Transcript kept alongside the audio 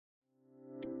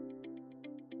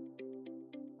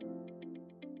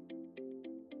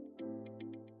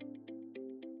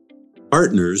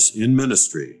Partners in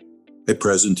Ministry, a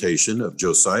presentation of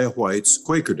Josiah White's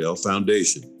Quakerdale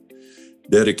Foundation,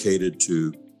 dedicated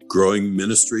to growing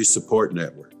ministry support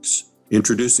networks,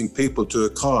 introducing people to a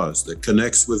cause that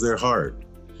connects with their heart,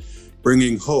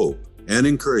 bringing hope and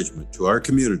encouragement to our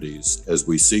communities as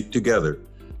we seek together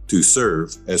to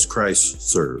serve as Christ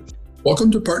served.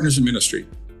 Welcome to Partners in Ministry.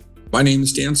 My name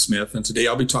is Dan Smith, and today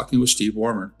I'll be talking with Steve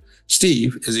Warmer.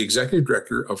 Steve is the Executive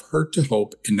Director of Hurt to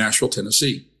Hope in Nashville,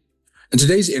 Tennessee. In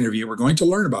today's interview, we're going to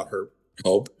learn about Hurt to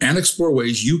Hope and explore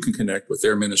ways you can connect with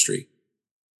their ministry.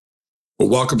 Well,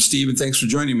 welcome, Steve, and thanks for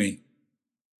joining me.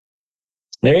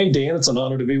 Hey, Dan, it's an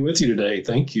honor to be with you today.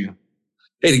 Thank you.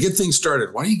 Hey, to get things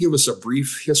started, why don't you give us a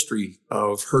brief history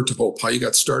of Hurt to Hope, how you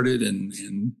got started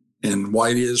and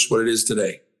why it is what it is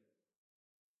today?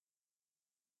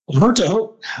 Hurt to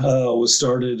Hope was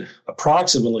started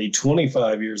approximately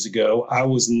 25 years ago. I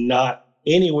was not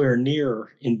anywhere near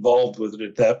involved with it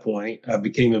at that point. I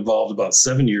became involved about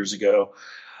 7 years ago.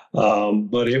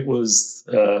 But it was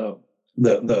the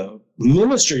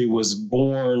ministry was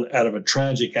born out of a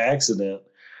tragic accident.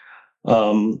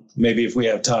 Maybe if we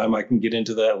have time, I can get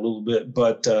into that a little bit.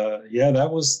 But that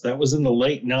was in the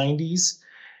late 90s.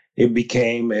 It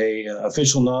became a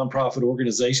official nonprofit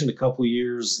organization a couple of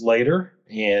years later.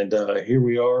 And here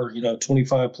we are,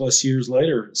 25 plus years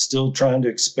later, still trying to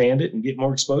expand it and get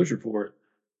more exposure for it.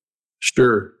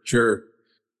 Sure.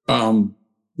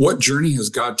 What journey has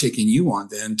God taken you on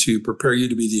then to prepare you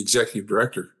to be the executive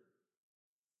director?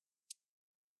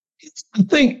 I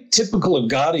think typical of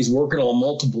God, he's working on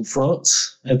multiple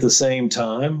fronts at the same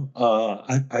time.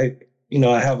 I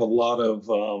have a lot of,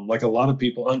 like a lot of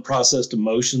people, unprocessed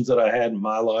emotions that I had in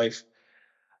my life.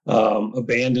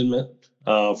 Abandonment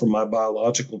from my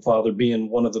biological father being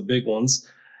one of the big ones.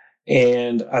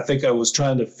 And I think I was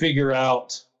trying to figure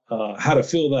out how to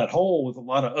fill that hole with a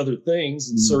lot of other things.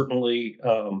 And certainly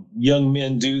young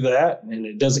men do that, and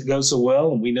it doesn't go so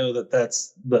well. And we know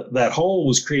that hole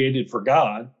was created for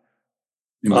God.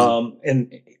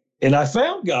 And I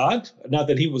found God, not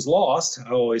that he was lost,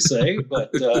 I always say, but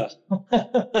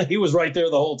he was right there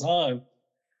the whole time.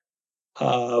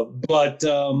 But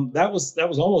that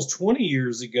was almost 20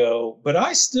 years ago, but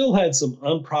I still had some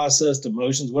unprocessed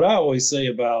emotions. What I always say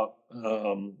about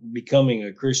becoming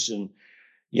a Christian,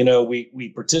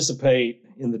 we participate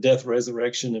in the death,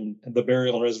 resurrection, and the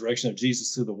burial and resurrection of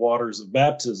Jesus through the waters of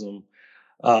baptism.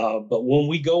 But when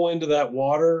we go into that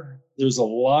water, there's a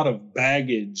lot of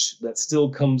baggage that still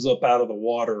comes up out of the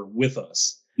water with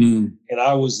us. And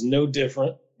I was no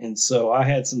different. And so I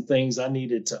had some things I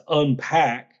needed to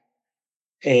unpack.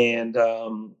 And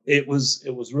it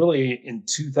was really in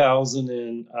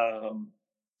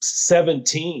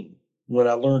 2017 when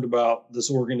I learned about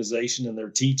this organization and their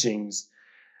teachings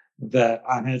that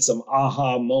I had some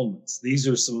aha moments. These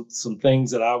are some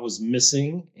things that I was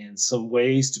missing and some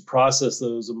ways to process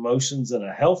those emotions in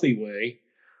a healthy way.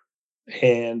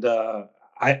 And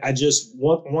I just,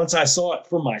 once I saw it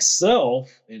for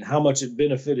myself and how much it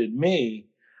benefited me,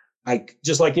 I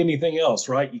just like anything else,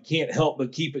 right? You can't help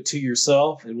but keep it to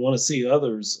yourself and want to see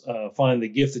others find the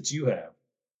gift that you have.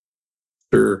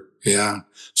 Sure. Yeah.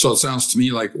 So it sounds to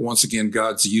me like, once again,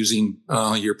 God's using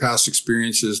your past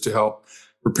experiences to help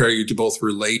prepare you to both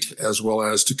relate as well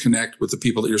as to connect with the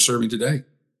people that you're serving today.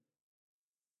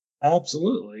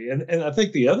 Absolutely. And I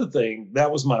think the other thing,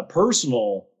 that was my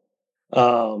personal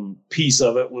piece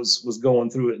of it was going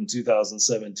through it in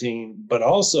 2017, but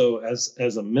also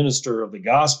as a minister of the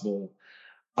gospel,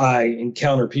 I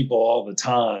encounter people all the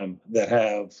time that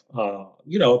have, a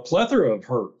plethora of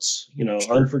hurts, sure.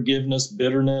 Unforgiveness,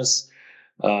 bitterness,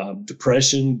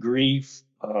 depression, grief,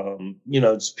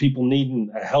 just people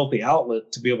needing a healthy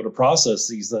outlet to be able to process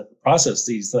these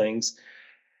things.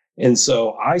 And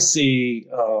so I see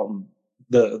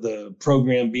the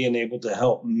program being able to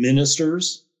help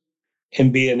ministers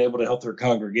and being able to help their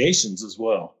congregations as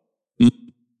well.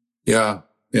 Yeah.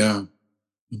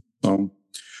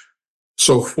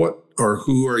 So what or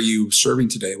who are you serving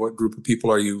today? What group of people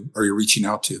are you reaching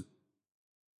out to?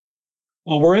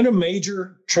 Well, we're in a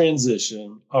major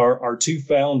transition. Our two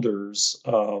founders,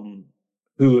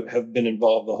 who have been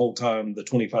involved the whole time, the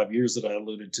 25 years that I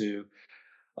alluded to,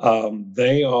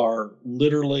 they are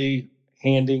literally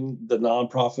handing the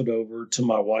nonprofit over to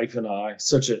my wife and I.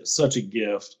 Such a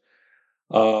gift.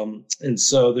 And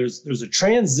so there's a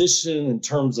transition in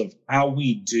terms of how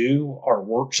we do our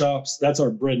workshops. That's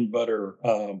our bread and butter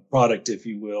product, if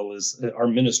you will, is our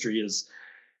ministry is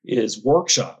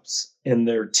workshops, and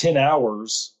they're 10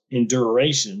 hours in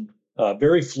duration,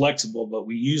 very flexible, but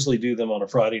we usually do them on a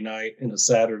Friday night and a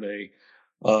Saturday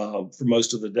for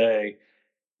most of the day.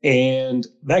 And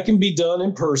that can be done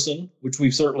in person, which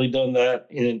we've certainly done that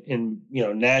in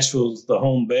Nashville's the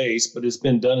home base, but it's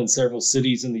been done in several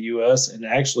cities in the U.S. and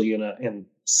actually in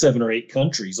 7 or 8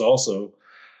 countries also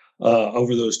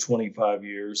over those 25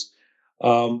 years.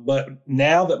 But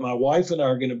now that my wife and I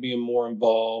are going to be more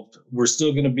involved, we're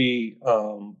still going to be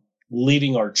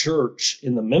leading our church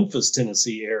in the Memphis,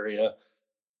 Tennessee area.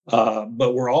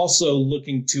 But we're also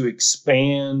looking to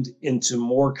expand into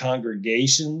more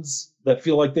congregations that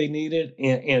feel like they need it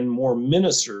and more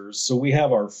ministers. So we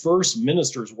have our first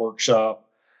ministers workshop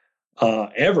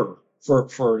ever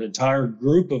for an entire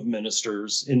group of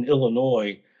ministers in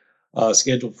Illinois,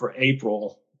 scheduled for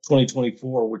April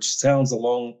 2024, which sounds a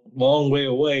long way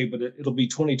away, but it'll be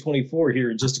 2024 here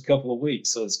in just a couple of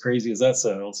weeks. So as crazy as that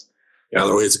sounds. Yeah,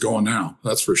 the way it's going now,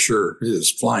 that's for sure. It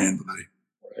is flying by.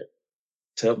 Right.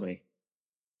 Tell me.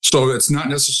 So it's not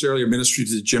necessarily a ministry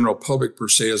to the general public per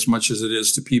se, as much as it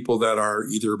is to people that are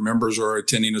either members or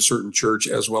attending a certain church,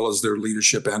 as well as their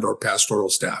leadership and or pastoral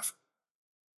staff.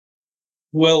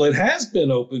 Well, it has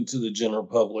been open to the general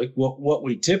public. What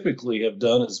we typically have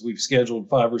done is we've scheduled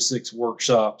 5 or 6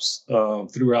 workshops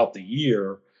throughout the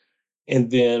year, and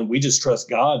then we just trust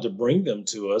God to bring them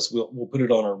to us. We'll put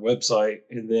it on our website,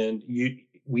 and then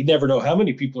we never know how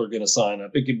many people are going to sign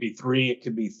up. It could be 3, it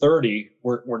could be 30.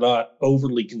 We're not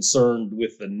overly concerned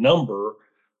with the number,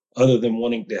 other than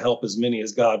wanting to help as many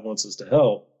as God wants us to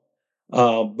help.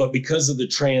 But because of the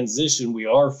transition, we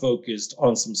are focused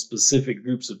on some specific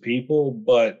groups of people.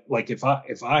 But like if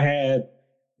I had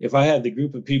the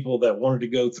group of people that wanted to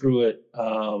go through it,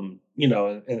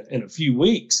 in a few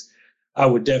weeks, I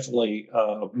would definitely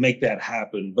make that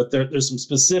happen. But there's some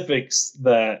specifics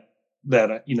that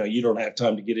you don't have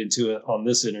time to get into it on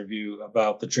this interview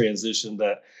about the transition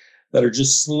that are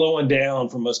just slowing down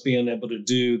from us being able to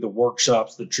do the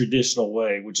workshops the traditional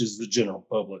way, which is the general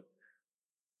public.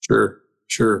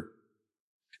 Sure.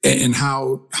 And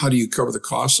how do you cover the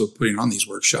costs of putting on these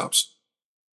workshops?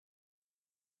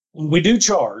 We do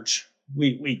charge.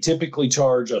 We typically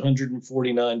charge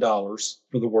 $149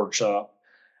 for the workshop,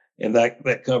 and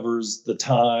that covers the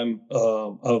time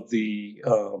of the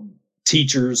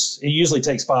teachers. It usually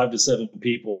takes 5 to 7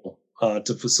 people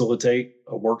to facilitate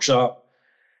a workshop,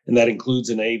 and that includes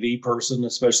an AV person,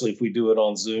 especially if we do it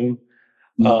on Zoom.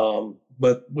 Mm-hmm.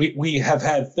 But we have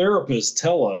had therapists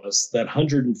tell us that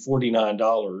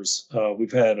 $149,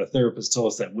 we've had a therapist tell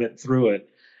us that went through it,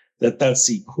 that's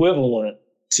equivalent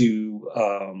to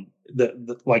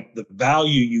the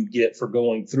value you get for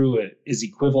going through it is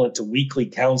equivalent to weekly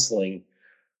counseling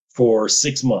for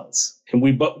 6 months. And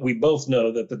we both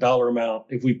know that the dollar amount,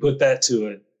 if we put that to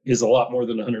it, is a lot more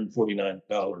than $149.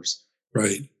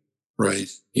 Right.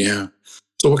 Yeah.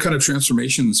 So what kind of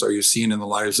transformations are you seeing in the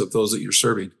lives of those that you're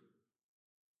serving?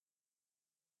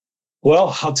 Well,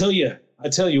 I can tell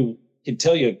you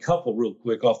a couple real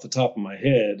quick off the top of my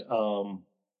head.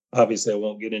 Obviously I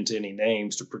won't get into any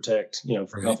names to protect,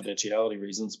 for confidentiality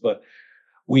reasons, but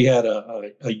we had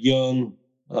a young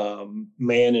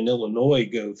man in Illinois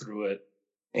go through it,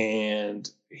 and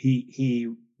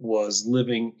he was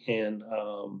living in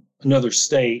another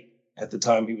state at the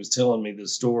time he was telling me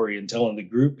this story and telling the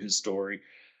group his story.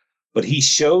 But he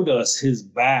showed us his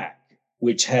back,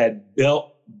 which had belt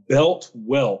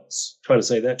welts. Try to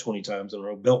say that 20 times in a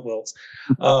row. Belt welts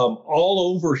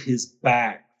all over his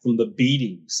back from the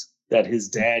beatings that his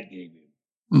dad gave him.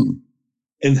 Mm.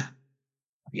 And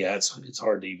yeah, it's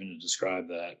hard to even describe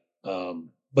that.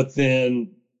 But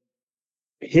then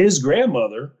his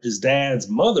grandmother, his dad's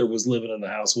mother, was living in the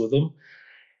house with him.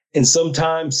 And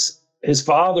sometimes his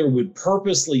father would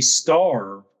purposely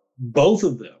starve both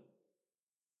of them.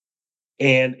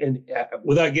 And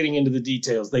without getting into the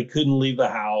details, they couldn't leave the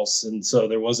house. And so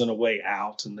there wasn't a way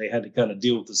out, and they had to kind of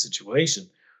deal with the situation.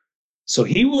 So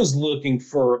he was looking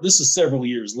for, this is several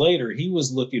years later, he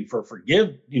was looking for a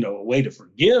way to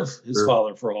forgive his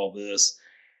father for all this.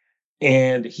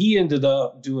 And he ended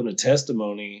up doing a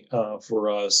testimony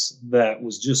for us that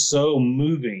was just so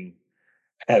moving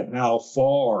at how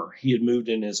far he had moved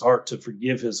in his heart to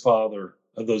forgive his father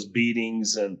of those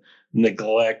beatings and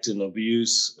neglect and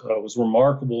abuse. Was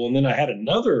remarkable. And then I had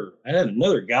another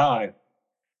guy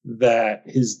that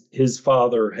his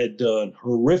father had done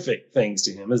horrific things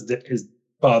to him. His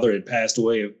father had passed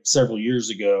away several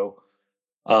years ago,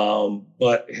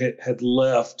 but had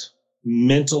left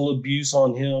mental abuse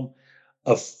on him,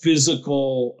 a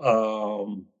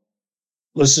physical,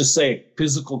 let's just say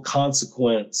physical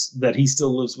consequence that he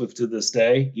still lives with to this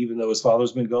day, even though his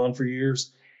father's been gone for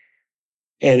years.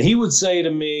 And he would say to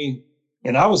me,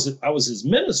 and I was his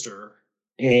minister,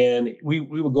 and we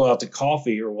would go out to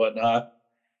coffee or whatnot.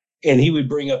 And he would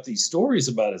bring up these stories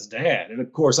about his dad. And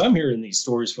of course, I'm hearing these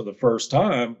stories for the first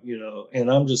time,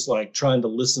 and I'm just like trying to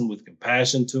listen with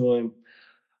compassion to him.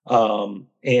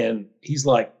 And he's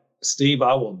like, Steve,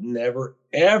 I will never,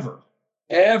 ever,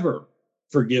 ever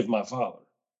forgive my father.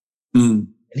 Mm.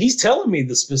 And he's telling me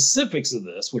the specifics of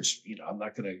this, which, I'm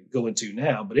not going to go into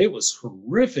now, but it was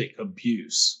horrific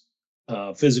abuse,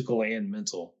 physical and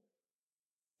mental.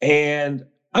 And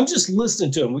I'm just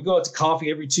listening to him. We go out to coffee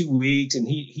every 2 weeks, and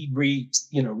he'd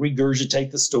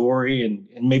regurgitate the story and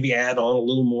maybe add on a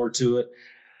little more to it.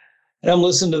 And I'm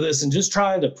listening to this and just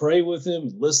trying to pray with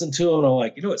him, listen to him. And I'm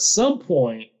like, at some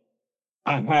point,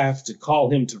 I have to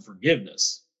call him to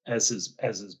forgiveness as his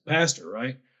pastor,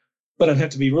 right? But I'd have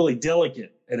to be really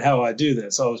delicate in how I do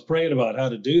that. So I was praying about how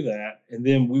to do that. And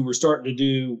then we were starting to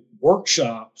do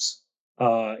workshops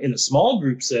in a small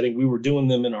group setting. We were doing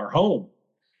them in our home.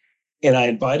 And I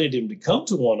invited him to come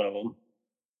to one of them.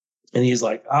 And he's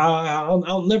like,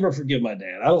 I'll never forgive my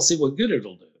dad. I don't see what good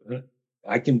it'll do.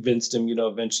 I convinced him,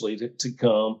 eventually to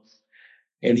come.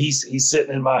 And he's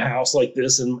sitting in my house like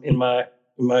this in my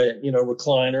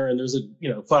recliner. And there's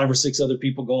 5 or 6 other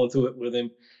people going through it with him.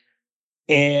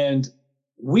 And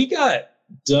we got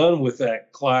done with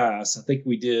that class. I think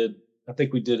we did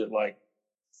it like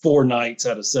 4 nights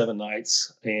out of 7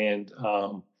 nights. And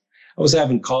I was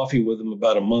having coffee with him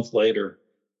about a month later,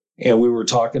 and we were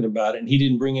talking about it, and he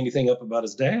didn't bring anything up about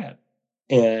his dad.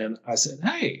 And I said,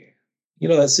 hey,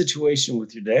 that situation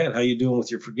with your dad, how you doing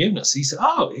with your forgiveness? He said,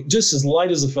 oh, just as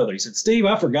light as a feather. He said, Steve,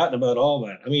 I've forgotten about all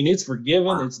that. I mean, it's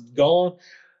forgiven. It's gone.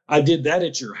 I did that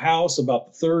at your house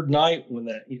about the 3rd night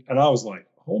and I was like,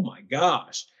 oh my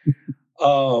gosh.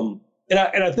 And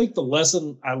I think the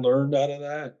lesson I learned out of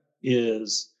that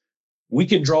is we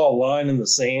can draw a line in the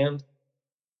sand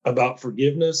about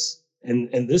forgiveness.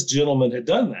 And this gentleman had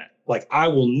done that. Like, I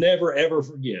will never, ever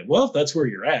forgive. Well, if that's where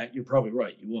you're at, you're probably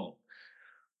right. You won't.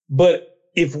 But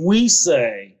if we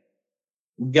say,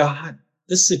 God,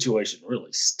 this situation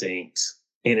really stinks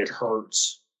and it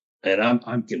hurts, and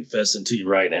I'm confessing to you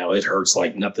right now, it hurts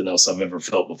like nothing else I've ever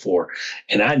felt before.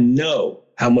 And I know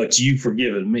how much you've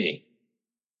forgiven me.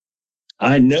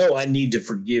 I know I need to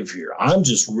forgive here. I'm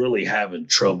just really having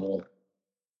trouble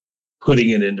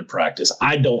putting it into practice.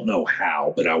 I don't know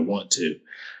how, but I want to.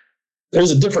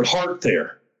 There's a different heart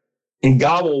there. And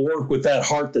God will work with that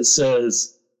heart that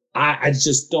says, I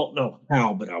just don't know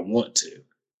how, but I want to.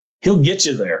 He'll get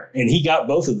you there. And he got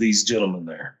both of these gentlemen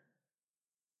there.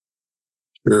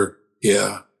 Sure.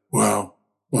 Yeah. Wow.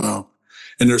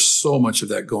 And there's so much of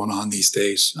that going on these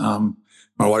days.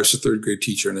 My wife's a 3rd grade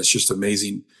teacher, and it's just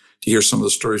amazing to hear some of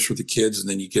the stories for the kids. And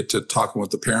then you get to talking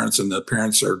with the parents, and the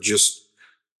parents are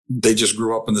they just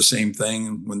grew up in the same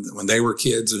thing when they were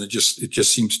kids. And it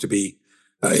just seems to be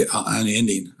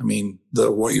unending. I mean,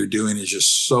 what you're doing is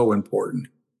just so important.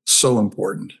 So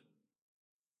important.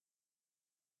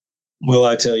 Well,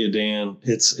 I tell you, Dan,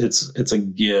 it's a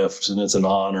gift and it's an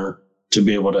honor to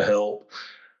be able to help.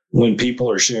 When people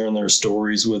are sharing their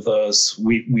stories with us,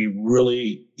 we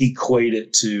really equate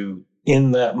it to,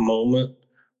 in that moment,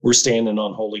 we're standing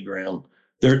on holy ground.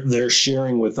 They're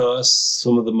sharing with us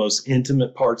some of the most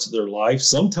intimate parts of their life,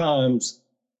 sometimes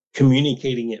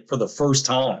communicating it for the first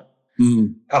time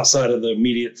outside of the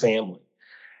immediate family.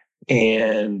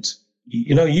 And,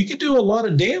 you could do a lot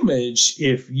of damage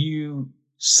if you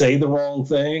say the wrong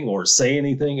thing or say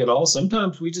anything at all.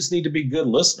 Sometimes we just need to be good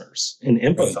listeners and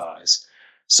empathize. Right.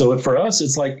 So for us,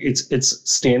 it's like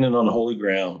it's standing on holy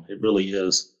ground. It really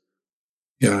is.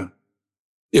 Yeah.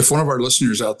 If one of our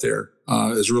listeners out there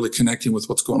is really connecting with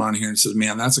what's going on here and says,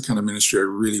 man, that's the kind of ministry I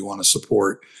really want to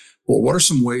support, well, what are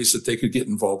some ways that they could get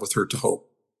involved with Hurt to Hope?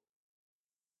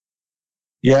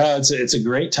 Yeah, it's a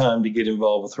great time to get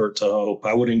involved with Hurt to Hope.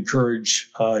 I would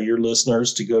encourage your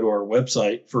listeners to go to our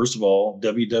website. First of all,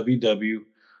 www,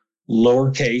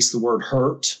 lowercase, the word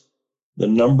hurt, the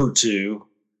number 2,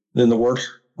 then the word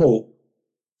hope.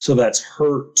 So that's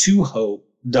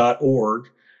hurttohope.org.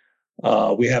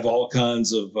 We have all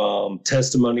kinds of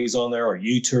testimonies on there. Our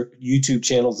YouTube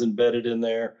channel's embedded in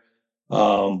there.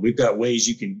 We've got ways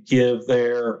you can give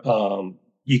there.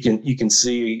 You can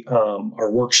see our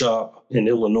workshop in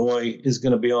Illinois is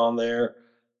going to be on there.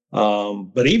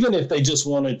 But even if they just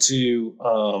wanted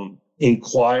to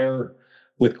inquire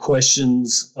with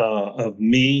questions of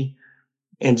me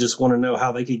and just want to know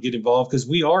how they could get involved, because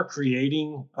we are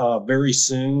creating very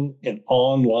soon an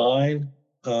online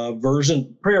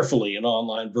version, prayerfully an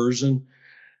online version.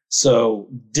 So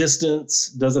distance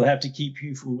doesn't have to keep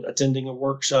you from attending a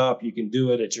workshop. You can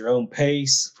do it at your own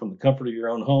pace from the comfort of your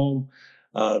own home.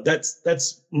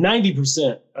 That's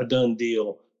 90% a done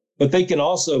deal. But they can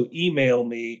also email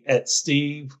me at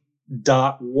Steve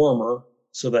Steve.Wormer.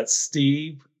 So that's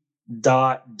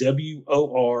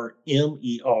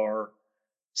Steve.Wormer,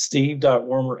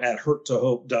 Steve.Wormer at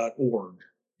hurttohope.org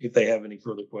if they have any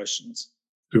further questions.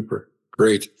 Super.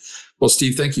 Great. Well,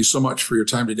 Steve, thank you so much for your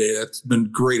time today. That's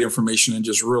been great information and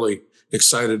just really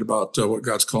excited about what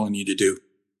God's calling you to do.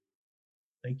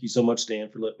 Thank you so much, Dan,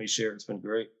 for letting me share. It's been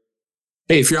great.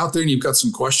 Hey, if you're out there and you've got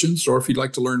some questions, or if you'd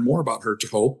like to learn more about Hurt to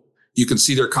Hope, you can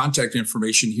see their contact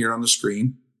information here on the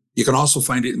screen. You can also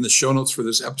find it in the show notes for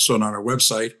this episode on our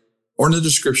website or in the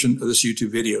description of this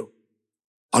YouTube video.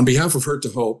 On behalf of Hurt to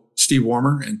Hope, Steve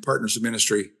Wormer and Partners of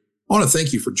Ministry, I want to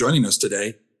thank you for joining us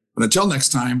today. And until next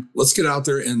time, let's get out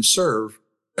there and serve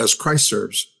as Christ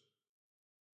serves.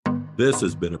 This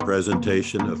has been a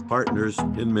presentation of Partners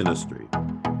in Ministry,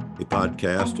 a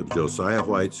podcast of Josiah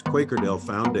White's Quakerdale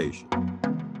Foundation.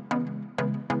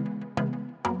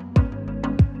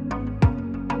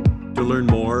 To learn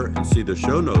more and see the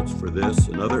show notes for this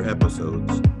and other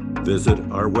episodes, visit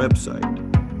our website.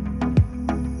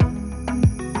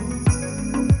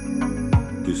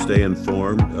 To stay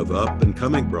informed of up and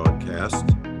coming broadcasts,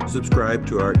 subscribe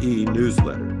to our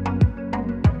e-newsletter.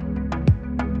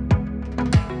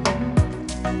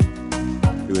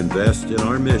 To invest in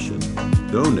our mission,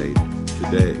 donate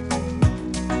today.